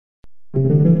Hey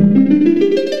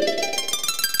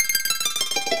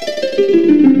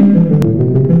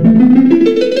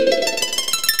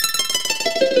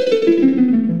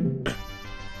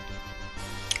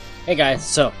guys,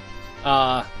 so,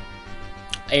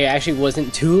 it actually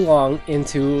wasn't too long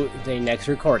into the next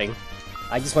recording.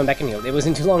 I just went back and healed. It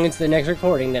wasn't too long into the next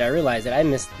recording that I realized that I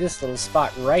missed this little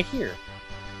spot right here.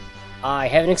 I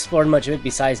haven't explored much of it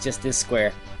besides just this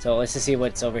square, so let's just see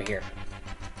what's over here.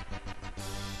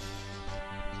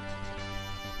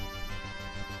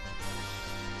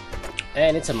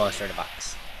 And it's a monster in a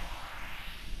box.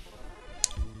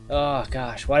 Oh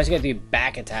gosh, why does it gotta do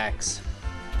back attacks?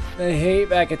 I hate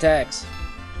back attacks.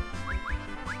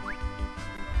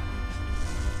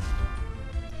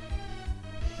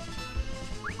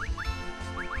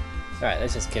 Alright,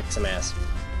 let's just kick some ass.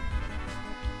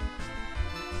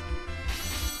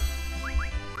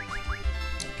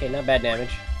 Okay, not bad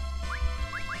damage.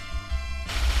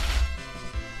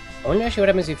 I wonder actually what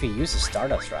happens if you use the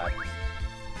Stardust Rod.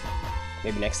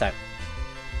 Maybe next time.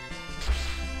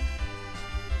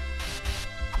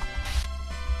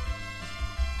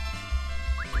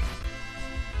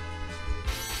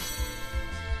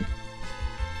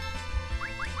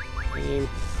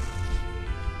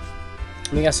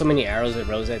 We got so many arrows and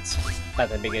rosettes, not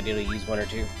that big a deal to use one or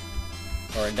two,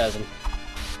 or a dozen.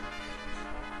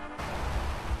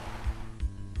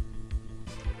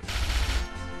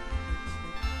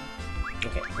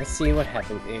 Okay, let's see what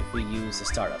happens if we use the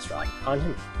Stardust Rod on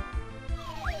him.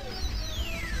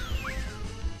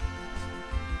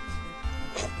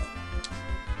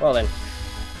 Well then.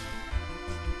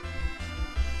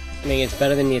 I mean, it's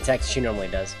better than the attacks she normally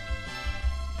does.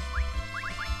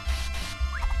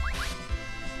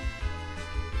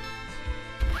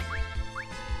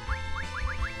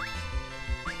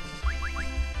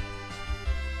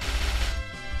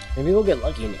 Maybe we'll get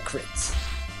lucky and it crits.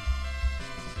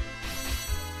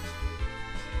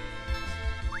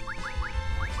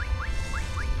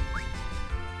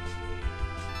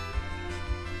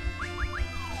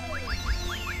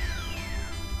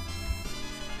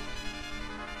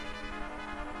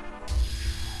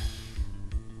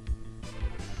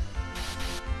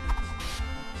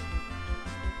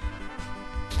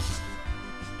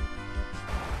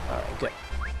 Alright, good.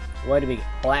 What do we get?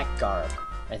 Black Garb.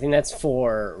 I think that's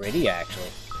for Rydia, actually.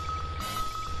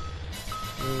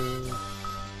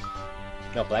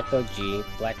 No, Black Belt G.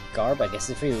 Black Garb, I guess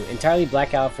it's for you. Entirely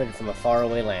black outfit from a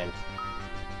faraway land.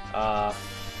 I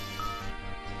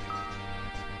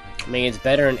mean, it's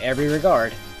better in every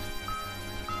regard.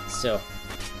 So.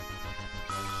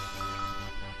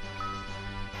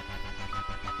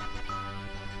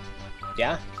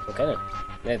 Yeah? Okay then.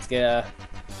 Let's get,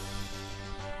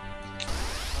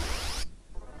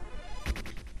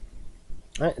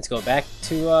 Alright, let's go back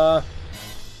to,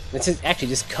 let's just actually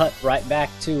just cut right back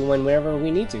to whenever we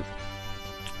need to.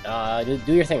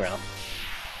 Do your thing, Ralph.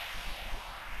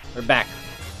 We're back.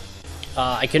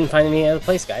 I couldn't find any other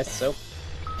place, guys, so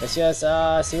let's just,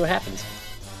 see what happens.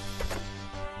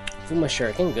 Fuma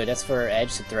Shuriken, good, that's for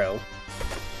Edge to throw.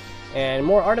 And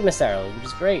more Artemis arrows, which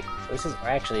is great. So this is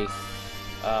actually,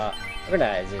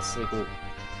 organize this so we can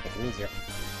make it easier.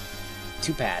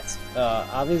 2 paths.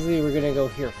 Obviously we're gonna go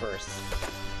here first.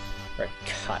 For a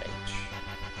cottage.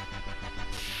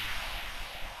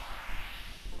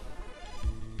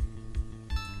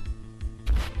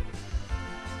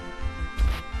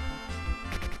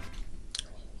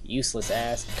 Useless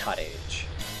ass cottage.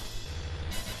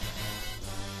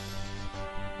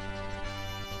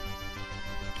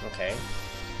 Okay.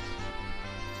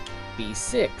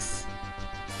 B6.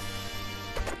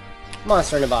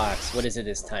 Monster in a box. What is it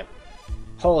this time?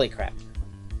 Holy crap.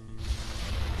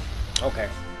 Okay.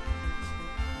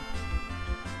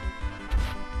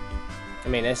 I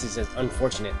mean, this is just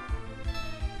unfortunate.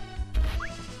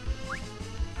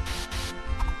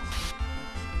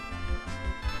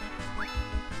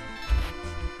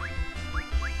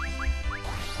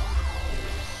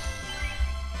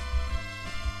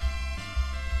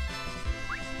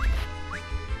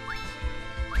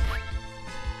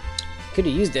 Could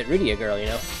have used that Rydia girl, you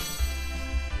know.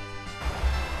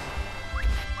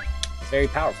 It's very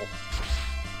powerful.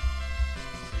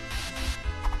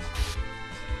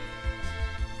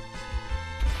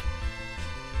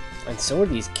 And so are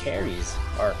these carries,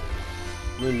 or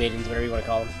moon maidens, whatever you want to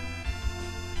call them.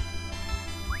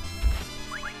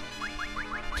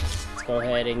 Let's go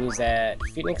ahead and use that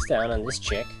Phoenix down on this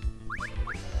chick.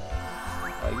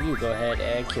 While you go ahead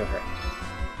and kill her.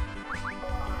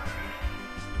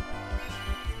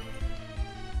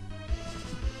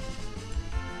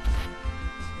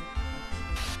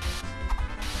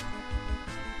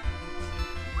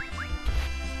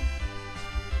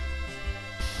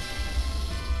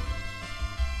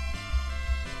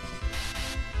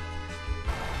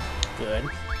 Good.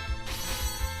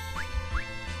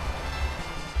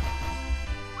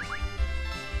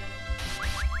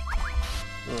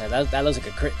 Yeah, that looks like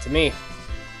a crit to me.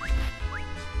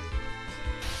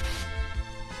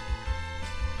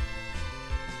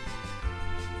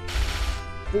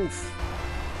 Oof.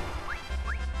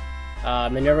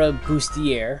 Minerva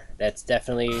Bustier. That's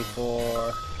definitely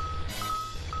for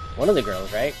one of the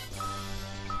girls, right?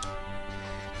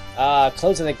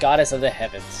 Clothes of the Goddess of the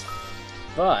Heavens.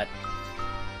 But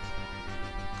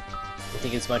I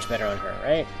think it's much better on her,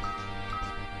 right?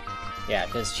 Yeah,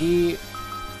 because she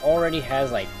already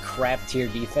has like crap tier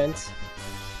defense.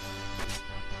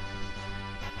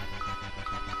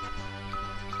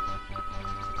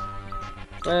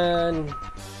 And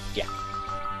yeah.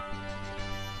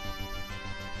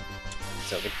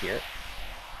 It's over here.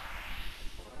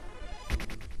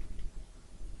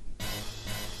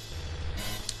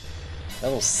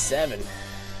 Level 7.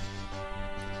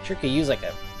 Sure could use like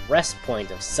a rest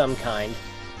point of some kind.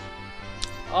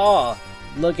 Oh,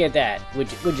 look at that.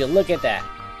 Would you look at that?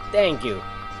 Thank you.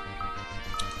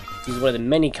 This is one of the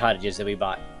many cottages that we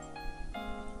bought.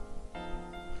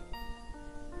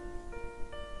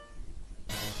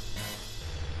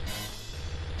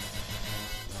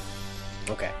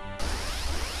 Okay.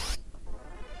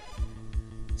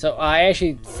 So I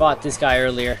actually fought this guy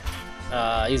earlier.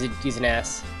 He's an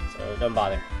ass, so don't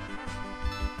bother.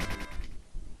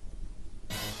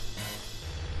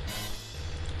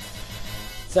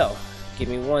 So, give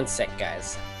me one sec,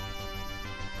 guys.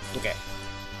 Okay.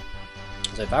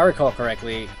 So if I recall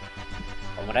correctly,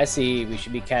 from what I see, we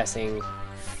should be casting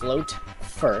Float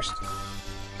first.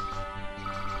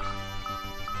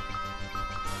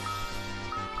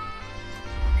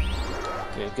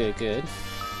 Good, good, good.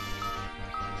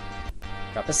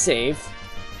 Drop a save.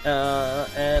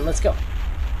 And let's go.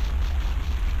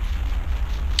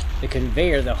 The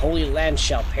conveyor, the Holy Land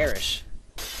shall perish.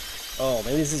 Oh,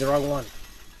 maybe this is the wrong one.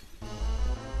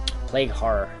 Plague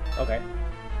Horror. Okay.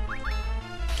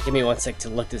 Give me one sec to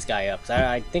look this guy up.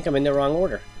 I think I'm in the wrong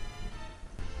order.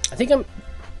 I think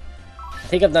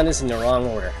I've done this in the wrong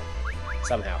order.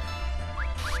 Somehow.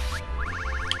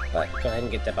 But go ahead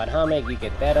and get the Badhamic, you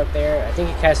get that up there. I think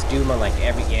it casts Doom on like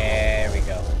every... Yeah, there we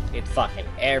go. It fucking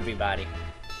everybody.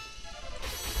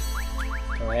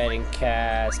 Go ahead and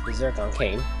cast Berserk on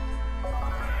Kane.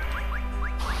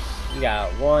 You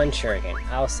got one Shuriken.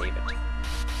 I'll save it.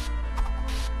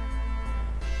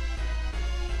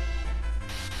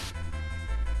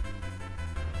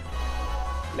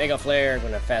 Mega Flare,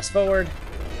 gonna fast forward.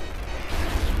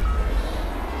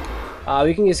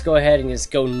 We can just go ahead and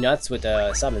just go nuts with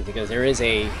the summons because there is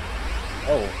a...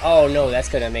 Oh no, that's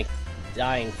gonna make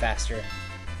dying faster.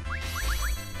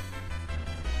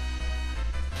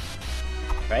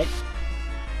 Right?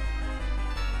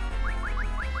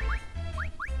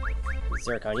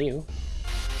 Berserk on you.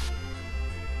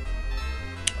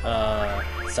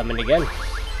 Summon again.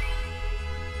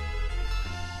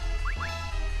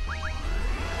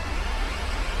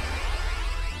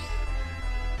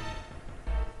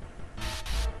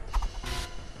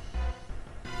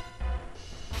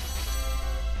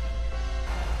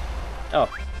 Oh,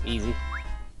 easy.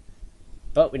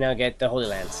 But we now get the Holy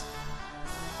Lance.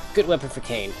 Good weapon for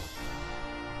Kane.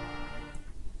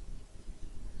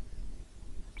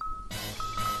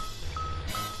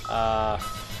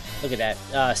 Look at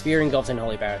that. Spear engulfs in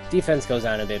Holy Power. Defense goes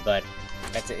down a bit, but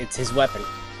it's his weapon.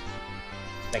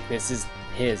 Like, this is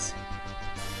his.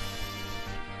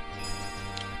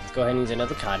 Let's go ahead and use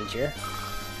another cottage here.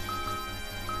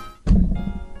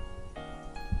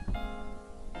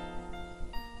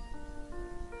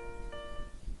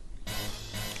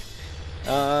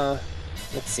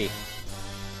 Let's see.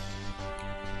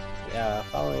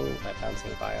 Following my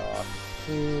bouncing bio off.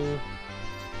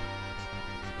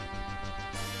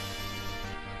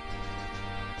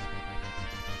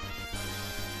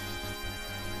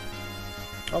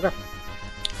 Okay.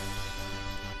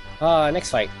 Next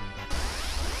fight.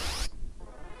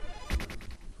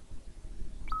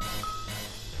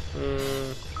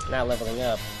 Not leveling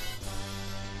up.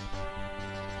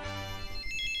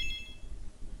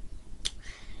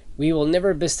 We will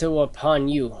never bestow upon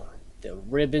you the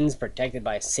ribbons protected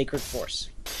by a sacred force.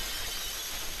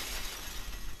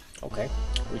 Okay,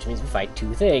 which means we fight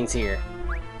two things here.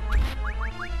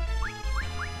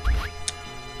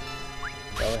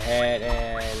 Go ahead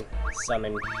and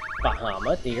summon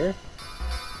Bahamut here.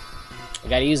 You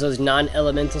gotta use those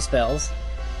non-elemental spells,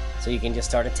 so you can just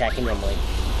start attacking normally.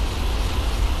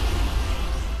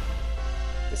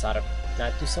 This ought to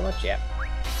not do so much yet.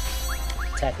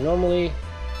 Attack normally.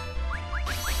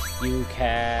 You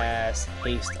cast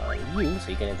haste on you, so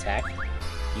you can attack.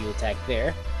 You attack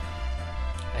there.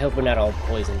 I hope we're not all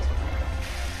poisoned.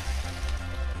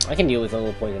 I can deal with a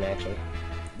little poison, actually.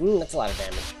 That's a lot of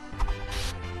damage.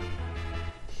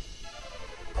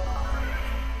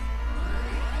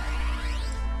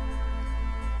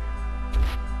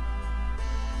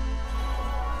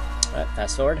 Alright,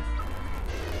 fast forward.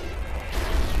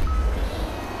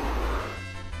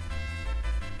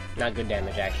 Not good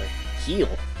damage, actually. Heal.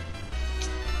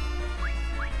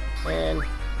 And...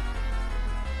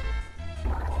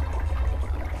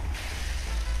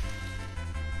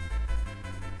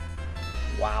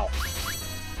 wow.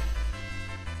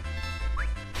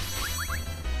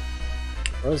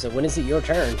 Rosa, when is it your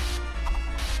turn?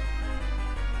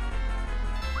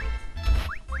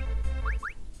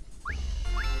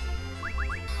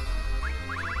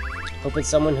 Hope it's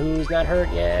someone who's not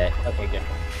hurt yet. Okay, good.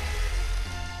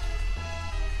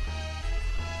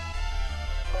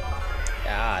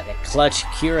 Ah, that clutch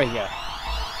Kiraya.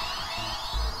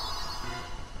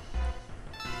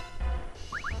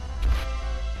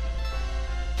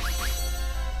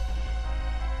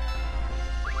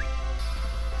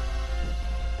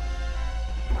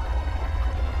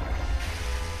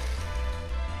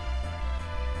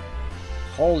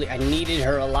 Holy, I needed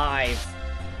her alive.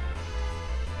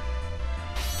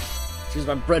 She was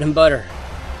my bread and butter.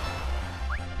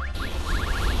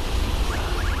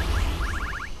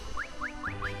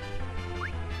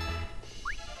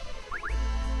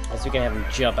 Unless we can have him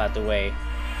jump out the way.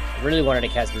 I really wanted to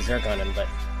cast Berserk on him, but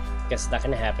I guess it's not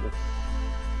gonna happen.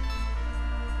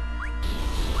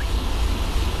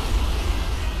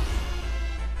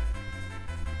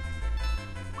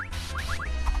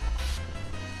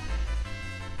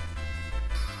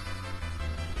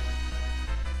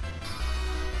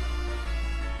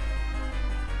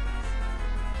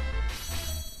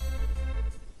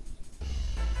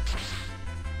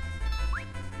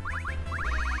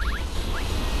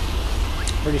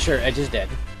 Pretty sure Edge is dead.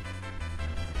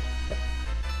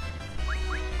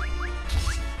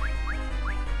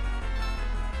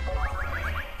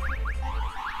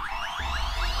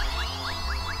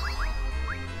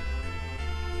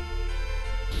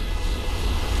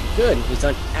 Good, it was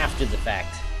done after the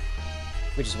fact,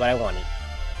 which is what I wanted.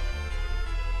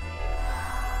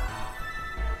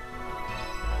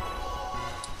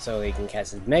 So he can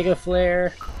cast his Mega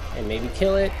Flare and maybe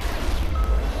kill it.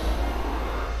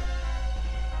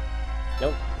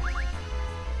 Nope.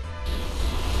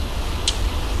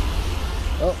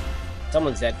 Oh,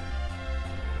 someone's dead.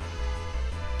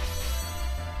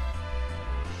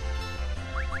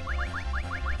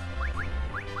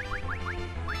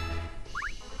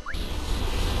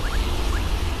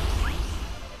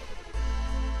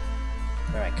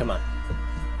 Alright, come on.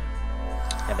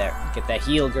 Get that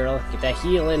heal, girl. Get that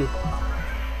heal in.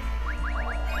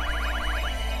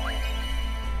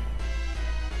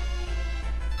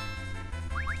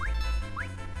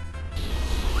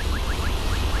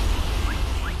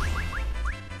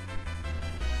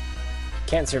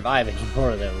 Can't survive any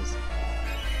more of those.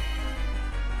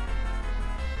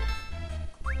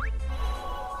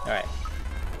 Alright.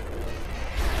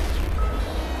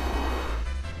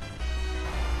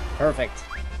 Perfect.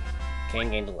 Kane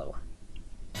gained a level.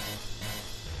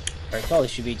 Alright, well, it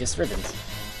should be just ribbons.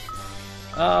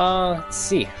 Let's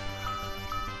see.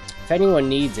 If anyone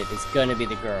needs it, it's gonna be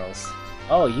the girls.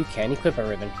 Oh, you can equip a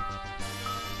ribbon.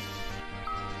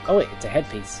 Oh wait, it's a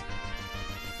headpiece.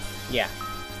 Yeah.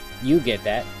 You get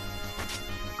that.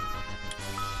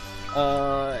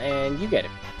 And you get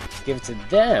it. Give it to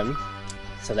them,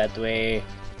 so that way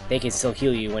they can still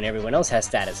heal you when everyone else has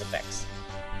status effects.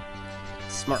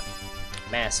 Smart.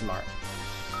 Mass smart.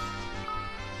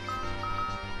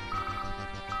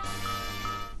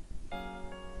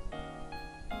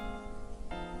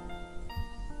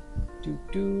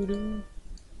 Do.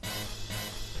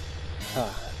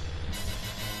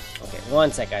 Okay,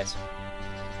 one sec, guys.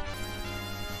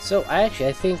 So, I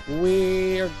think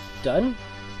we're done,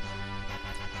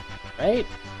 right?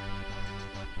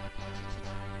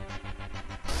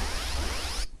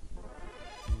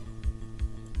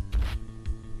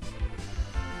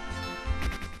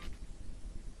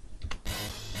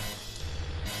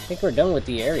 I think we're done with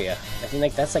the area. I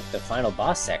think that's like the final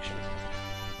boss section.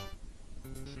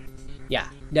 Yeah,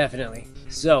 definitely.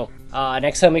 So,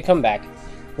 next time we come back,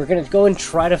 we're gonna go and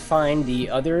try to find the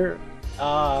other,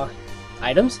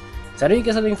 items. So I know you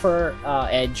get something for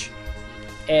Edge,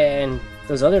 and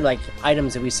those other like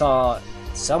items that we saw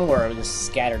somewhere just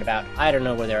scattered about. I don't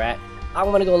know where they're at.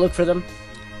 I'm gonna go look for them.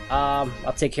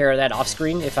 I'll take care of that off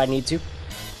screen if I need to.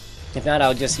 If not,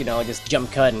 I'll just just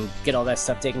jump cut and get all that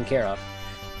stuff taken care of.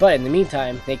 But in the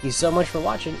meantime, thank you so much for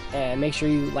watching, and make sure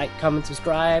you like, comment,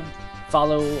 subscribe,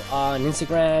 follow on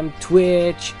Instagram,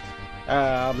 Twitch,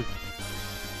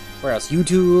 where else?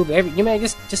 YouTube. You may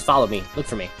just follow me. Look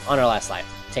for me on our last live.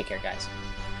 Take care, guys.